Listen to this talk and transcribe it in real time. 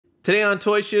Today on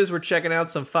Toy Shiz, we're checking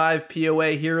out some 5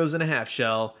 POA Heroes in a Half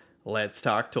Shell. Let's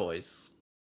talk toys.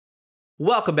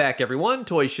 Welcome back everyone,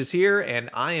 Toy Shiz here, and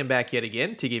I am back yet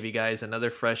again to give you guys another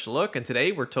fresh look, and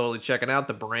today we're totally checking out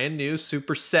the brand new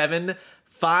Super 7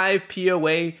 5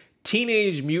 POA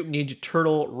Teenage Mutant Ninja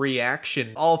Turtle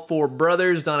ReAction. All 4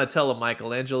 brothers, Donatello,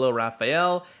 Michelangelo,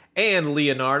 Raphael, and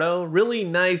Leonardo. Really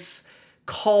nice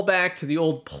callback to the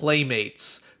old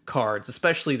Playmates cards,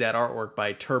 especially that artwork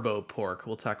by Turbo Pork.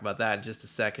 We'll talk about that in just a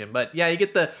second. But yeah, you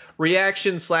get the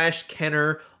ReAction /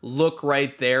 Kenner look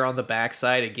right there on the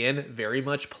backside. Again, very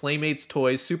much Playmates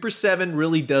toys. Super 7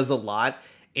 really does a lot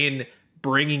in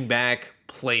bringing back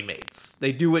Playmates.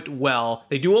 They do it well.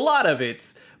 They do a lot of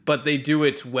it, but they do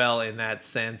it well in that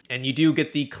sense. And you do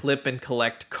get the clip and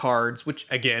collect cards, which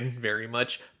again, very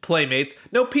much Playmates.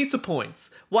 No pizza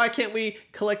points. Why can't we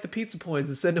collect the pizza points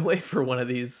and send away for one of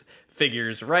these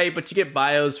figures, right? But you get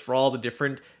bios for all the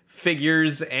different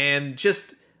figures, and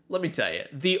just let me tell you,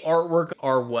 the artwork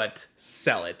are what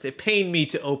sell it. It pained me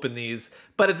to open these,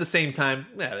 but at the same time,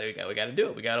 yeah, there we go. We got to do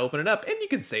it. We got to open it up, and you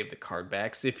can save the card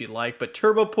backs if you like. But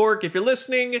Turbo Pork, if you're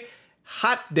listening,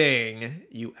 hot dang,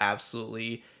 you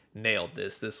absolutely nailed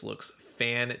this. This looks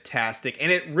fantastic,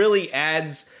 and it really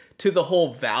adds to the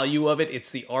whole value of it.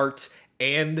 It's the art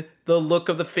and the look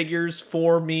of the figures.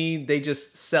 For me, they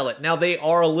just sell it. Now, they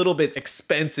are a little bit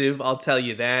expensive, I'll tell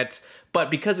you that,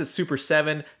 but because it's Super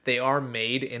 7, they are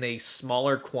made in a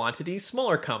smaller quantity,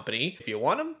 smaller company. If you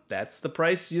want them, that's the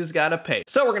price you just gotta pay.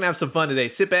 So we're gonna have some fun today.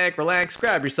 Sit back, relax,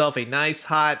 grab yourself a nice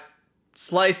hot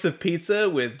slice of pizza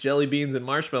with jelly beans and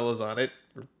marshmallows on it,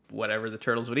 or whatever the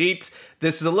turtles would eat.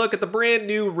 This is a look at the brand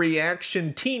new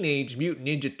ReAction Teenage Mutant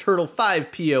Ninja Turtle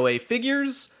 5 POA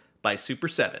figures by Super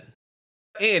 7.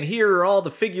 And here are all the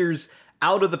figures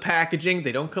out of the packaging.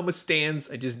 They don't come with stands.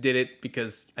 I just did it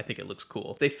because I think it looks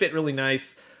cool. They fit really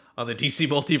nice on the DC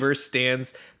Multiverse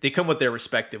stands. They come with their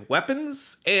respective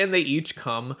weapons, and they each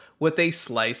come with a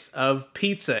slice of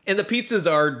pizza. And the pizzas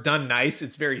are done nice.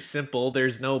 It's very simple.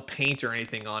 There's no paint or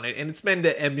anything on it, and it's meant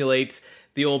to emulate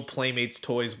the old Playmates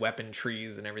toys, weapon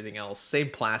trees, and everything else. Same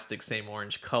plastic, same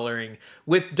orange coloring.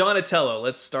 With Donatello,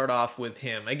 let's start off with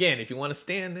him. Again, if you want to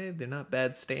stand, they're not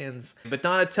bad stands. But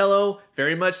Donatello,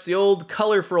 very much the old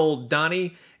color for old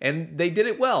Donnie, and they did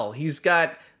it well. He's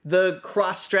got the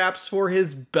cross straps for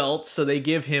his belt, so they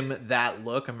give him that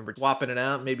look. I remember swapping it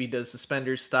out. Maybe he does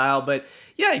suspenders style, but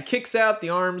yeah, he kicks out the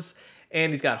arms,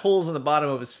 and he's got holes on the bottom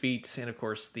of his feet, and of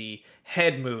course the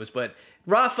head moves. But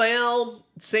Raphael,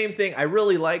 same thing. I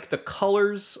really like the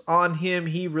colors on him.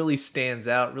 He really stands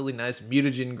out. Really nice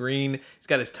mutagen green. He's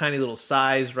got his tiny little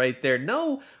size right there.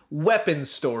 No weapon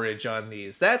storage on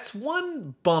these. That's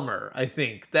one bummer, I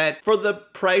think, that for the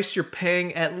price you're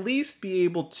paying, at least be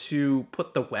able to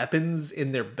put the weapons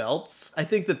in their belts. I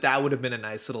think that that would have been a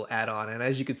nice little add-on. And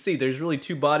as you can see, there's really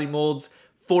 2 body molds,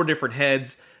 4 different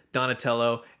heads.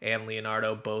 Donatello and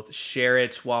Leonardo both share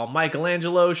it, while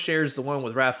Michelangelo shares the one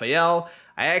with Raphael.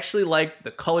 I actually like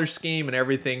the color scheme and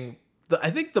everything,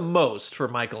 I think the most for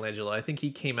Michelangelo. I think he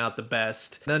came out the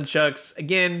best. Nunchucks,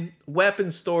 again,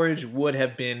 weapon storage would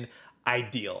have been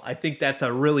ideal. I think that's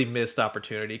a really missed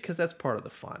opportunity because that's part of the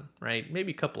fun, right?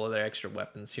 Maybe a couple other extra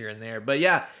weapons here and there. But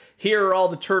yeah, here are all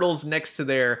the turtles next to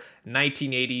their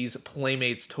 1980s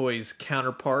Playmates toys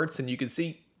counterparts, and you can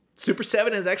see Super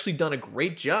 7 has actually done a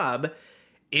great job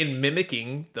in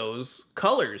mimicking those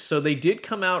colors. So they did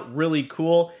come out really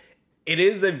cool. It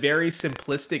is a very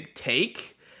simplistic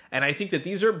take, and I think that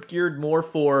these are geared more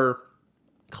for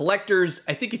collectors.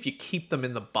 I think if you keep them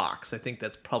in the box, I think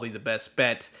that's probably the best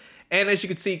bet. And as you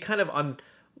can see, kind of on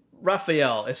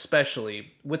Raphael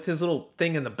especially, with his little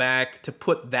thing in the back, to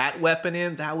put that weapon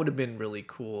in, that would have been really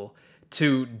cool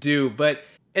to do.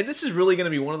 And this is really going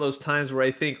to be one of those times where I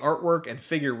think artwork and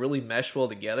figure really mesh well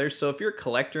together. So if you're a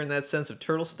collector in that sense of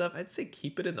turtle stuff, I'd say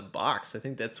keep it in the box. I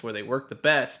think that's where they work the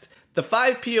best. The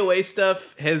 5 POA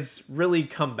stuff has really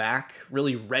come back.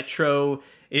 Really retro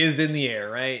is in the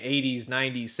air, right? 80s,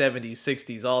 90s, 70s,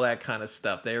 60s, all that kind of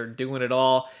stuff. They're doing it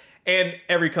all. And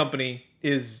every company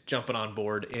is jumping on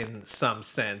board in some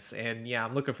sense. And yeah,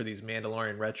 I'm looking for these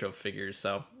Mandalorian retro figures.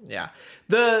 So yeah,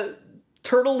 the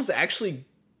turtles actually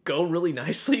go really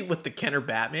nicely with the Kenner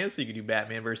Batman, so you can do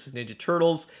Batman versus Ninja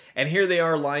Turtles. And here they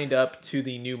are lined up to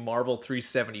the new Marvel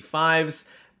 375s.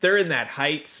 They're in that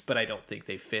height, but I don't think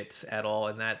they fit at all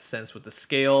in that sense with the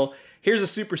scale. Here's a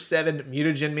Super 7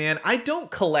 Mutagen Man. I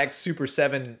don't collect Super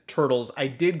 7 turtles. I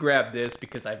did grab this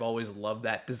because I've always loved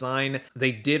that design.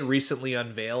 They did recently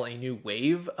unveil a new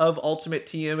wave of Ultimate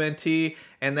TMnT,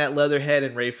 and that Leatherhead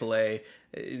and Ray Fillet,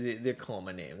 they're calling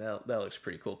my name. That looks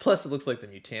pretty cool. Plus, it looks like the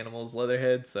Mutanimals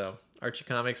Leatherhead, so Archie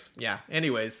Comics. Yeah,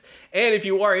 anyways. And if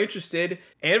you are interested,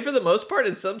 and for the most part,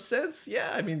 in some sense,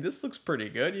 yeah, I mean, this looks pretty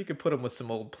good. You could put them with some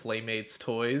old Playmates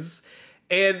toys.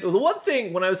 And the one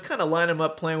thing, when I was kind of lining them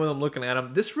up, playing with them, looking at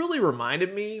them, this really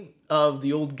reminded me of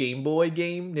the old Game Boy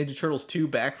game, Ninja Turtles 2,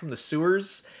 Back from the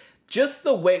Sewers. Just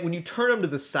the way, when you turn them to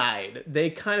the side, they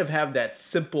kind of have that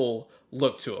simple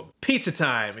look to them. Pizza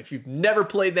Time. If you've never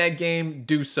played that game,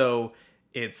 do so.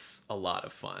 It's a lot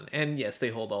of fun. And yes, they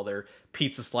hold all their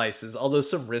pizza slices, although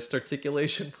some wrist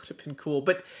articulation would have been cool,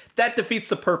 but that defeats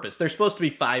the purpose. They're supposed to be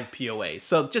 5 POA,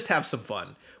 so just have some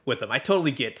fun with them. I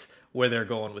totally get where they're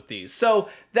going with these. So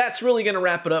that's really going to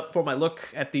wrap it up for my look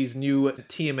at these new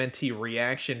TMnT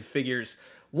ReAction figures.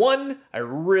 1, I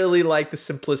really like the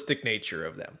simplistic nature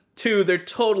of them. 2, they're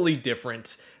totally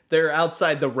different. They're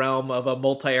outside the realm of a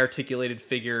multi-articulated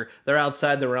figure. They're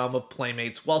outside the realm of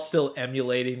Playmates while still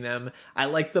emulating them. I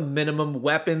like the minimum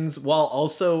weapons, while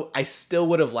also I still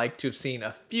would have liked to have seen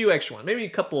a few extra ones, maybe a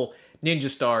couple ninja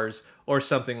stars or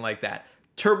something like that.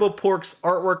 Turbo Pork's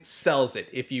artwork sells it.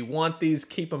 If you want these,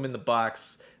 keep them in the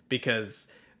box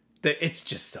because it's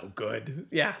just so good.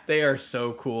 Yeah, they are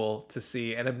so cool to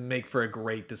see and make for a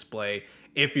great display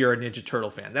if you're a Ninja Turtle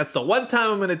fan. That's the one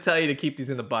time I'm going to tell you to keep these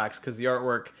in the box because the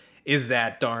artwork is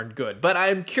that darn good. But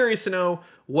I'm curious to know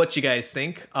what you guys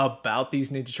think about these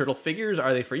Ninja Turtle figures.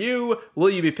 Are they for you? Will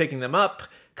you be picking them up?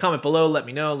 Comment below, let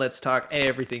me know. Let's talk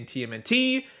everything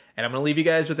TMnT. And I'm going to leave you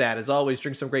guys with that. As always,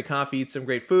 drink some great coffee, eat some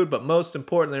great food, but most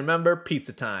importantly, remember,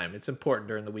 pizza time. It's important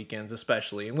during the weekends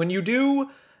especially. And when you do,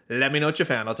 let me know what you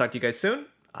found. I'll talk to you guys soon.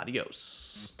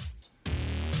 Adios.